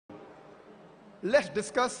Let's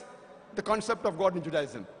discuss the concept of God in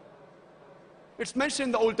Judaism. It's mentioned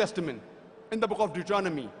in the Old Testament, in the book of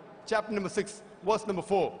Deuteronomy, chapter number 6, verse number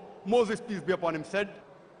 4. Moses, peace be upon him, said,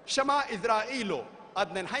 Shema Israelo,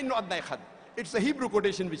 Adnan Hainu Adnai Khad. It's a Hebrew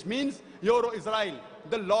quotation which means, Hear, O Israel,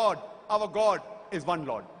 the Lord, our God, is one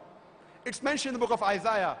Lord. It's mentioned in the book of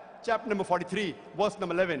Isaiah, chapter number 43, verse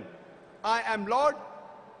number 11. I am Lord,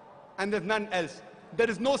 and there's none else. There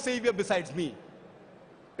is no Savior besides me.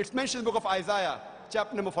 It's mentioned in the book of Isaiah,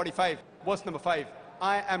 chapter number 45, verse number 5.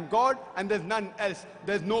 I am God, and there's none else.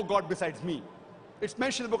 There's no God besides me. It's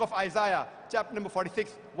mentioned in the book of Isaiah, chapter number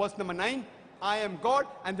 46, verse number 9. I am God,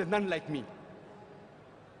 and there's none like me.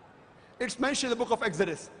 It's mentioned in the book of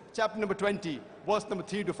Exodus, chapter number 20, verse number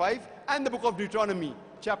 3 to 5, and the book of Deuteronomy,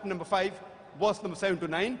 chapter number 5, verse number 7 to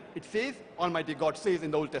 9. It says, Almighty God says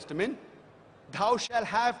in the Old Testament, Thou shalt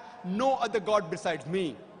have no other God besides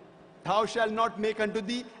me. Thou shalt not make unto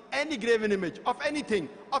thee any graven image of anything,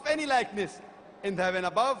 of any likeness, in the heaven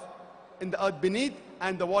above, in the earth beneath,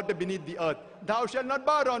 and the water beneath the earth. Thou shalt not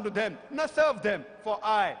bow down to them, nor serve them, for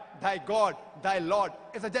I, thy God, thy Lord,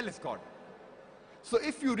 is a jealous God. So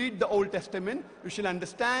if you read the Old Testament, you shall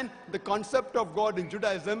understand the concept of God in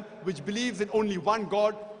Judaism, which believes in only one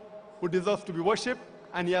God who deserves to be worshipped,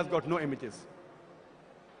 and he has got no images.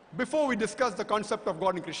 Before we discuss the concept of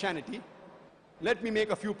God in Christianity, let me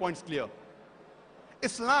make a few points clear.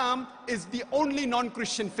 Islam is the only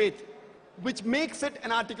non-Christian faith which makes it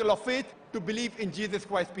an article of faith to believe in Jesus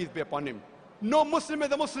Christ, peace be upon him. No Muslim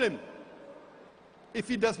is a Muslim if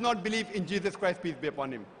he does not believe in Jesus Christ, peace be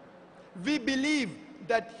upon him. We believe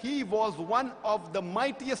that he was one of the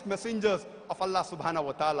mightiest messengers of Allah subhanahu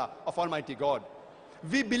wa ta'ala, of Almighty God.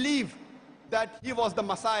 We believe that he was the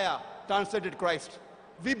Messiah, translated Christ.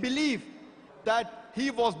 We believe that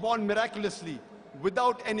he was born miraculously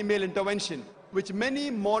without any male intervention, which many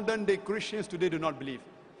modern day Christians today do not believe.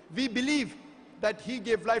 We believe that he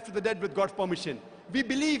gave life to the dead with God's permission. We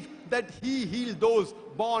believe that he healed those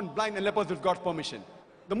born blind and lepers with God's permission.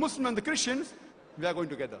 The Muslims and the Christians, we are going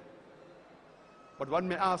together. But one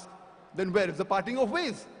may ask, then where is the parting of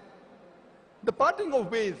ways? The parting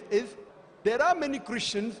of ways is, there are many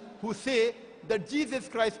Christians who say that Jesus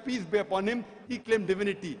Christ, peace be upon him, he claimed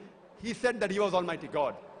divinity. He said that he was Almighty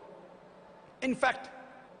God. In fact,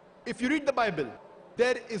 if you read the Bible,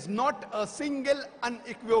 there is not a single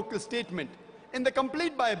unequivocal statement in the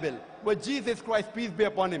complete Bible where Jesus Christ, peace be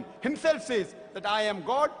upon him, himself says that I am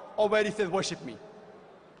God, or where he says worship me.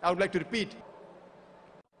 I would like to repeat.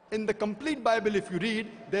 In the complete Bible, if you read,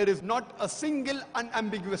 there is not a single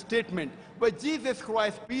unambiguous statement where Jesus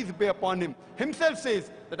Christ, peace be upon him, himself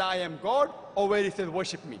says that I am God, or where he says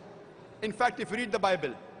worship me. In fact, if you read the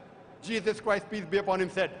Bible, Jesus Christ, peace be upon him,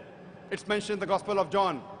 said, it's mentioned in the Gospel of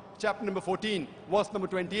John, chapter number 14, verse number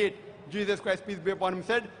 28. Jesus Christ, peace be upon him,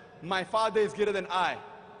 said, my Father is greater than I.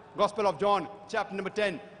 Gospel of John, chapter number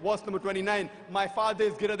 10, verse number 29. My Father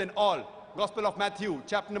is greater than all. Gospel of Matthew,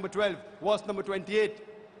 chapter number 12, verse number 28.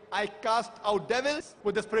 I cast out devils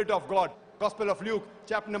with the Spirit of God. Gospel of Luke,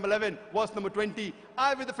 chapter number 11, verse number 20.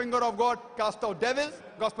 I, with the finger of God, cast out devils.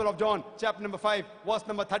 Gospel of John, chapter number 5, verse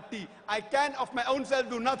number 30. I can of my own self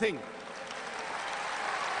do nothing.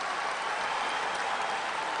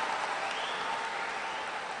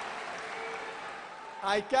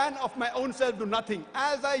 I can of my own self do nothing.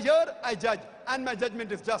 As I hear, I judge, and my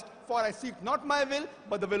judgment is just. For I seek not my will,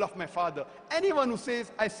 but the will of my Father. Anyone who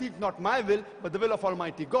says, I seek not my will, but the will of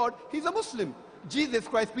Almighty God, he's a Muslim. Jesus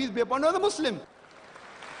Christ, peace be upon him, is a Muslim.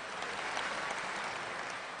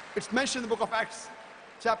 It's mentioned in the book of Acts,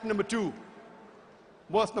 chapter number 2,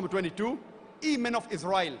 verse number 22. Ye men of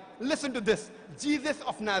Israel, listen to this. Jesus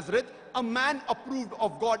of Nazareth, a man approved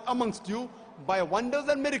of God amongst you, by wonders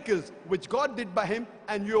and miracles which God did by him,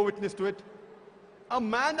 and you are witness to it. A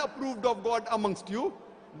man approved of God amongst you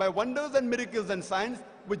by wonders and miracles and signs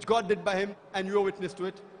which God did by him, and you are witness to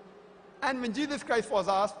it. And when Jesus Christ was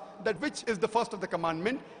asked that which is the first of the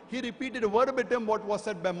commandment, he repeated verbatim what was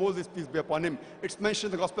said by Moses, peace be upon him. It's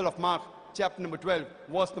mentioned in the Gospel of Mark, chapter number 12,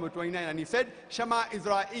 verse number 29, and he said, Shema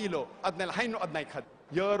Israelo, Adnal Hainu Adnai Khad.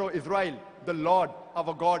 Hear, O Israel, the Lord,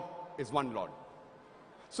 our God, is one Lord.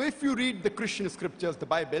 So if you read the Christian scriptures, the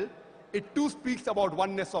Bible, it too speaks about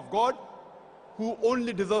oneness of God, who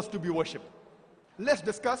only deserves to be worshipped. Let's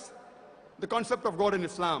discuss the concept of God in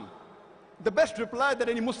Islam. The best reply that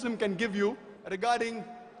any Muslim can give you regarding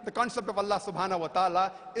the concept of Allah subhanahu wa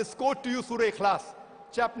ta'ala is quote to you Surah Ikhlas,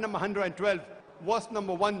 chapter number 112, verse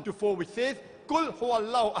number 1 to 4, which says, Kul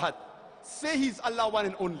huwallahu ahad. Say he's Allah one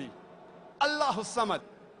and only. Allahu samad.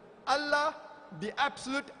 Allah, the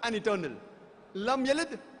absolute and eternal. Lam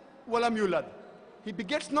yalid wa lam yulad. He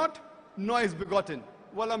begets not, nor is begotten.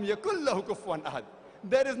 وَلَمْ يَكُنْ لَهُ كُفُوًا أَحَدٌ.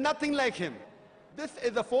 There is nothing like him. This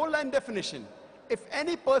is a 4-line definition. If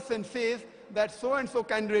any person says that so-and-so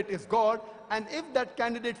candidate is God, and if that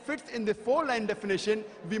candidate fits in this 4-line definition,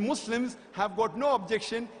 we Muslims have got no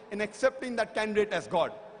objection in accepting that candidate as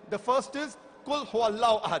God. The first is, Qul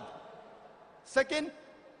huwallahu ahad. Second,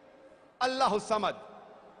 Allahu samad.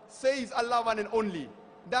 Says Allah one and only,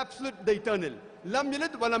 the absolute, the eternal. Lam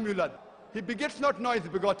yalid wa lam yulad. He begets not, nor is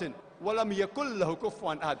begotten. Walam yakul lahu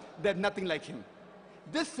kufuwan ahad. There's nothing like him.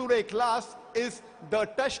 This Surah Ikhlas is the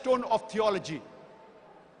touchstone of theology.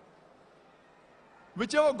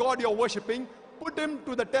 Whichever God you're worshipping, put him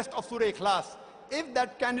to the test of Surah Ikhlas. If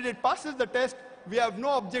that candidate passes the test, we have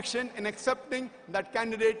no objection in accepting that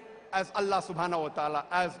candidate as Allah subhanahu wa ta'ala,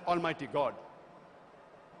 as Almighty God.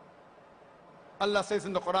 Allah says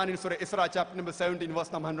in the Quran in Surah Isra, chapter number 17,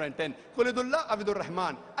 verse number 110, Qulidullah abidur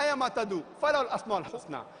Rahman, ayamatadu, falal asmal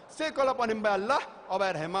husna. Say, call upon him by Allah or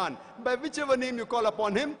by Rahman. By whichever name you call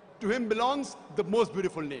upon him, to him belongs the most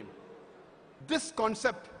beautiful name. This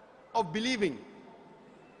concept of believing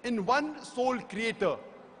in one sole creator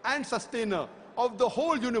and sustainer of the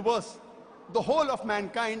whole universe, the whole of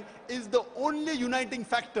mankind, is the only uniting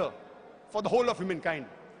factor for the whole of humankind.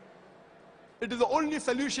 It is the only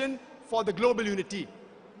solution for the global unity.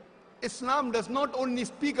 Islam does not only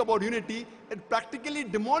speak about unity, it practically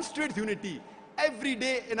demonstrates unity. Every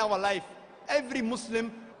day in our life, every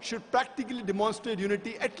Muslim should practically demonstrate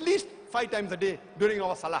unity at least 5 times a day during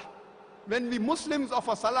our salah. When we Muslims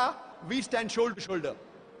offer salah, we stand shoulder to shoulder.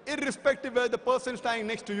 Irrespective whether the person standing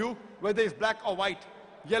next to you, whether it's black or white,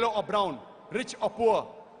 yellow or brown, rich or poor,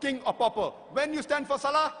 king or pauper. When you stand for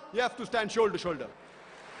salah, you have to stand shoulder to shoulder.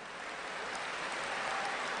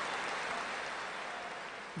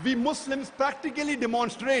 We Muslims practically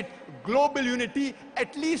demonstrate global unity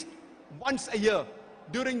at least once a year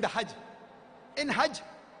during the Hajj. In Hajj,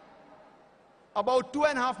 about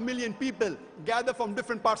 2.5 million people gather from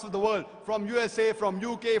different parts of the world, from USA, from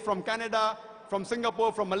UK, from Canada, from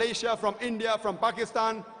Singapore, from Malaysia, from India, from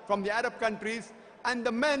Pakistan, from the Arab countries. And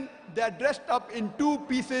the men, they are dressed up in 2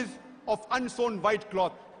 pieces of unsewn white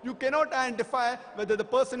cloth. You cannot identify whether the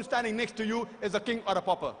person standing next to you is a king or a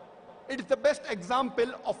pauper. It is the best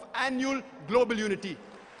example of annual global unity.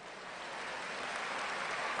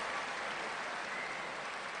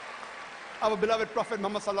 Our beloved Prophet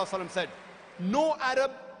Muhammad said, no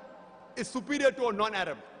Arab is superior to a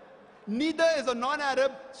non-Arab. Neither is a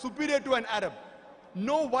non-Arab superior to an Arab.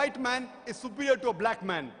 No white man is superior to a black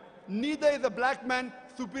man. Neither is a black man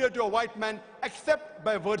superior to a white man, except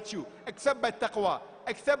by virtue, except by taqwa,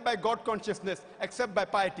 except by God consciousness, except by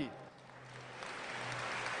piety.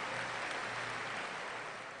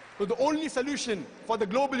 So the only solution for the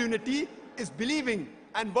global unity is believing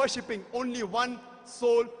and worshipping only one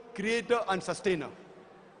sole creator and sustainer.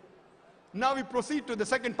 Now we proceed to the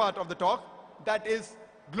second part of the talk, that is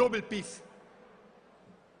global peace.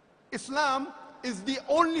 Islam is the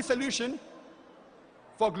only solution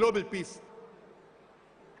for global peace.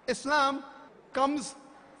 Islam comes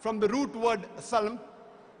from the root word salam,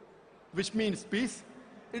 which means peace.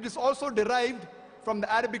 It is also derived from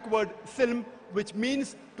the Arabic word silm, which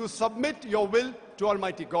means to submit your will to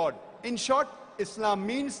Almighty God. In short, Islam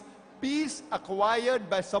means peace acquired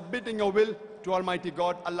by submitting your will to Almighty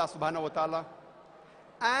God, Allah subhanahu wa ta'ala.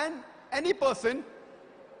 And any person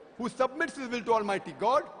who submits his will to Almighty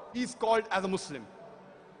God is called as a Muslim.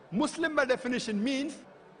 Muslim by definition means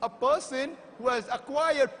a person who has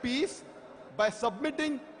acquired peace by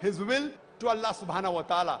submitting his will to Allah subhanahu wa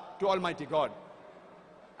ta'ala, to Almighty God.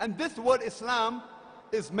 And this word Islam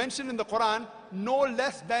is mentioned in the Quran no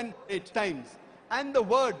less than 8 times. And the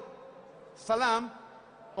word salam,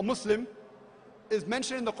 or Muslim, is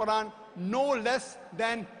mentioned in the Quran no less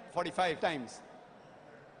than 45 times.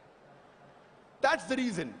 That's the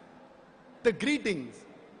reason the greetings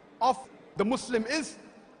of the Muslim is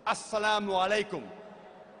Assalamu alaikum.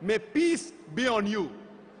 May peace be on you.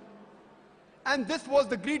 And this was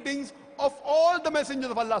the greetings of all the messengers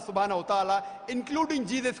of Allah subhanahu wa ta'ala, including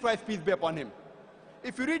Jesus Christ, peace be upon him.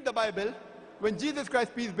 If you read the Bible, when Jesus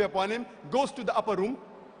Christ, peace be upon him, goes to the upper room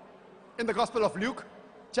in the Gospel of Luke,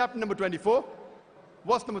 chapter number 24,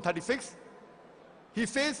 verse number 36, he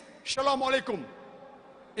says, Shalom alaikum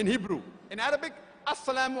in Hebrew. In Arabic,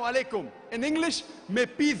 Assalamu alaikum. In English, may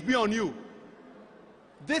peace be on you.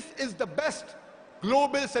 This is the best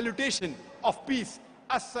global salutation of peace.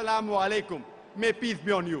 Assalamu alaikum. May peace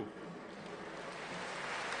be on you.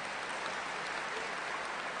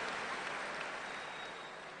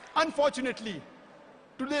 Unfortunately,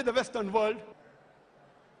 today the Western world,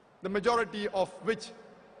 the majority of which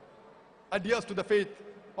adheres to the faith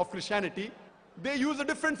of Christianity, they use a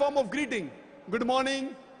different form of greeting. Good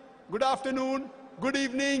morning, good afternoon, good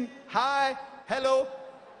evening, hi, hello.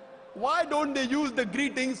 Why don't they use the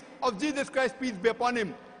greetings of Jesus Christ, peace be upon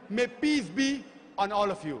him? May peace be on all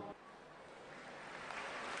of you.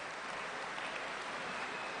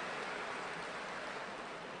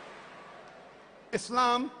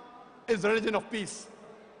 Islam is the religion of peace.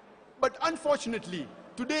 But unfortunately,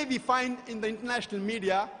 today we find in the international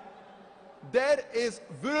media, there is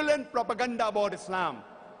virulent propaganda about Islam.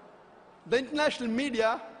 The international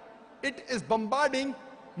media, it is bombarding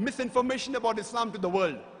misinformation about Islam to the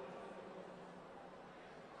world.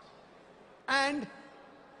 And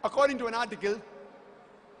according to an article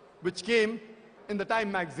which came in the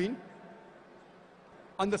Time magazine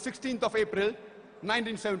on the 16th of April,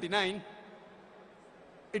 1979,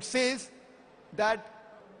 it says that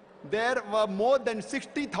there were more than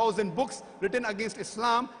 60,000 books written against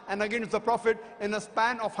Islam and against the Prophet in a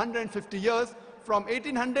span of 150 years from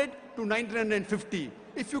 1800 to 1950.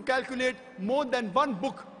 If you calculate, more than one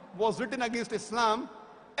book was written against Islam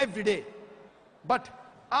every day. But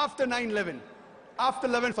after 9/11, after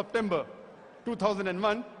 11 September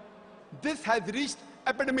 2001, this has reached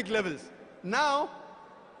epidemic levels. Now,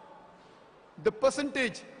 the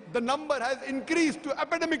percentage, the number has increased to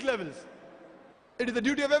epidemic levels. It is the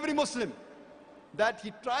duty of every Muslim that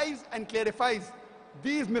he tries and clarifies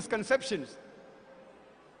these misconceptions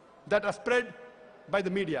that are spread by the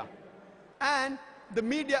media. And the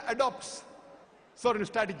media adopts certain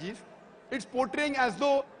strategies. It's portraying as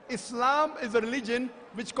though Islam is a religion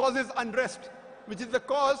which causes unrest, which is the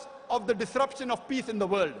cause of the disruption of peace in the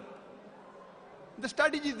world. The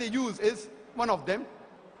strategies they use is, one of them,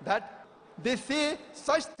 that they say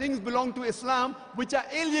such things belong to Islam which are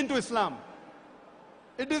alien to Islam.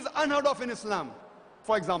 It is unheard of in Islam.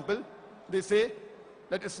 For example, they say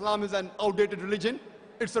that Islam is an outdated religion.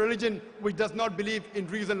 It's a religion which does not believe in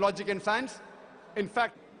reason, logic, and science. In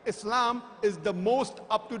fact, Islam is the most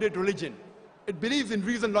up-to-date religion. It believes in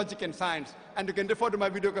reason, logic, and science. And you can refer to my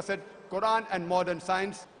video cassette, Qur'an and Modern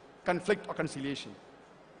Science, Conflict or Conciliation.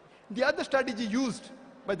 The other strategy used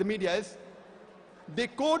by the media is they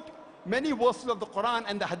quote many verses of the Qur'an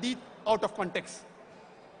and the Hadith out of context.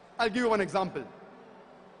 I'll give you one example.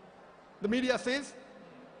 The media says,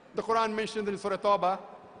 the Qur'an mentions in Surah Tawbah,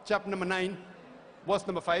 chapter number 9, verse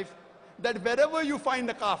number 5, that wherever you find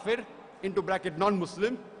a kafir, into bracket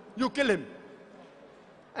non-Muslim, you kill him.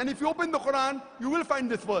 And if you open the Qur'an, you will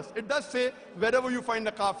find this verse. It does say, wherever you find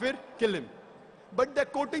a kafir, kill him. But they're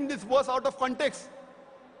quoting this verse out of context.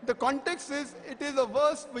 The context is, it is a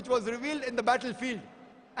verse which was revealed in the battlefield.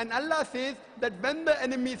 And Allah says that when the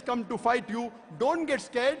enemies come to fight you, don't get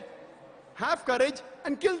scared, have courage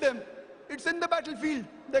and kill them. It's in the battlefield.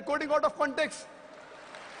 They're quoting out of context.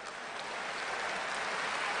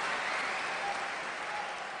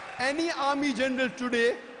 Any army general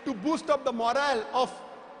today, to boost up the morale of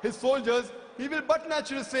his soldiers, he will but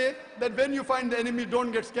naturally say that when you find the enemy,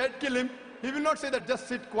 don't get scared, kill him. He will not say that just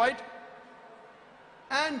sit quiet.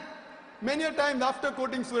 And many a times after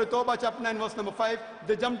quoting Surah Tawbah, chapter 9, verse number 5,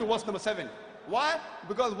 they jump to verse number 7. Why?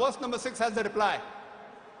 Because verse number 6 has the reply.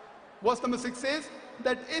 Verse number 6 says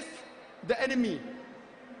that if the enemy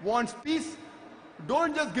wants peace,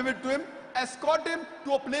 don't just give it to him, escort him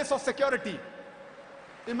to a place of security.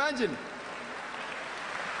 Imagine,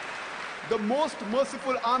 the most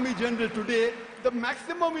merciful army general today, the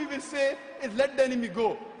maximum he will say is let the enemy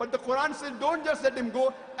go. But the Quran says don't just let him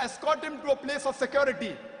go, escort him to a place of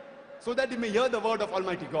security so that he may hear the word of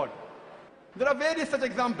Almighty God. There are various such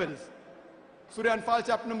examples. Surah Anfal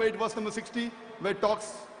chapter number 8 verse number 60 where it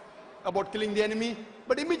talks about killing the enemy.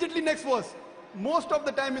 But immediately next verse, most of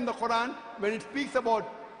the time in the Quran when it speaks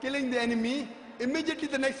about killing the enemy, immediately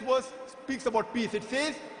the next verse speaks about peace. It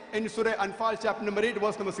says in Surah Anfal chapter number 8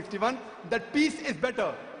 verse number 61 that peace is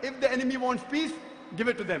better. If the enemy wants peace, give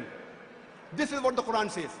it to them. This is what the Quran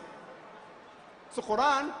says. So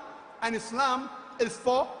Quran and Islam is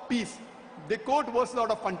for peace. They quote verses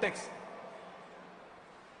out of context.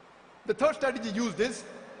 The third strategy used is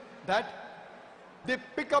that they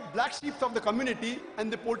pick up black sheep of the community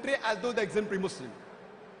and they portray as though they're exemplary Muslim.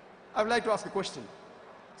 I would like to ask a question.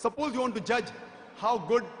 Suppose you want to judge how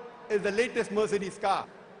good is the latest Mercedes car,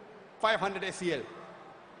 500 SEL.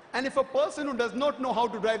 And if a person who does not know how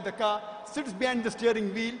to drive the car sits behind the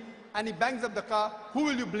steering wheel and he bangs up the car, who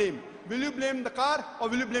will you blame? Will you blame the car or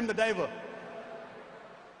will you blame the driver?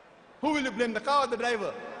 Who will you blame, the car or the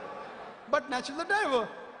driver? But naturally the driver.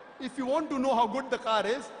 If you want to know how good the car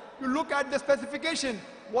is, you look at the specification.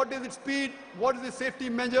 What is its speed? What is the safety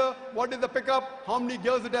measure? What is the pickup? How many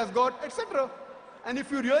gears it has got, etc. And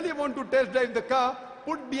if you really want to test drive the car,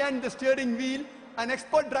 put behind the steering wheel an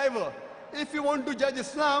expert driver. If you want to judge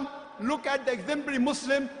Islam, look at the exemplary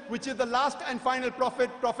Muslim, which is the last and final prophet,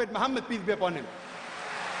 Prophet Muhammad, peace be upon him.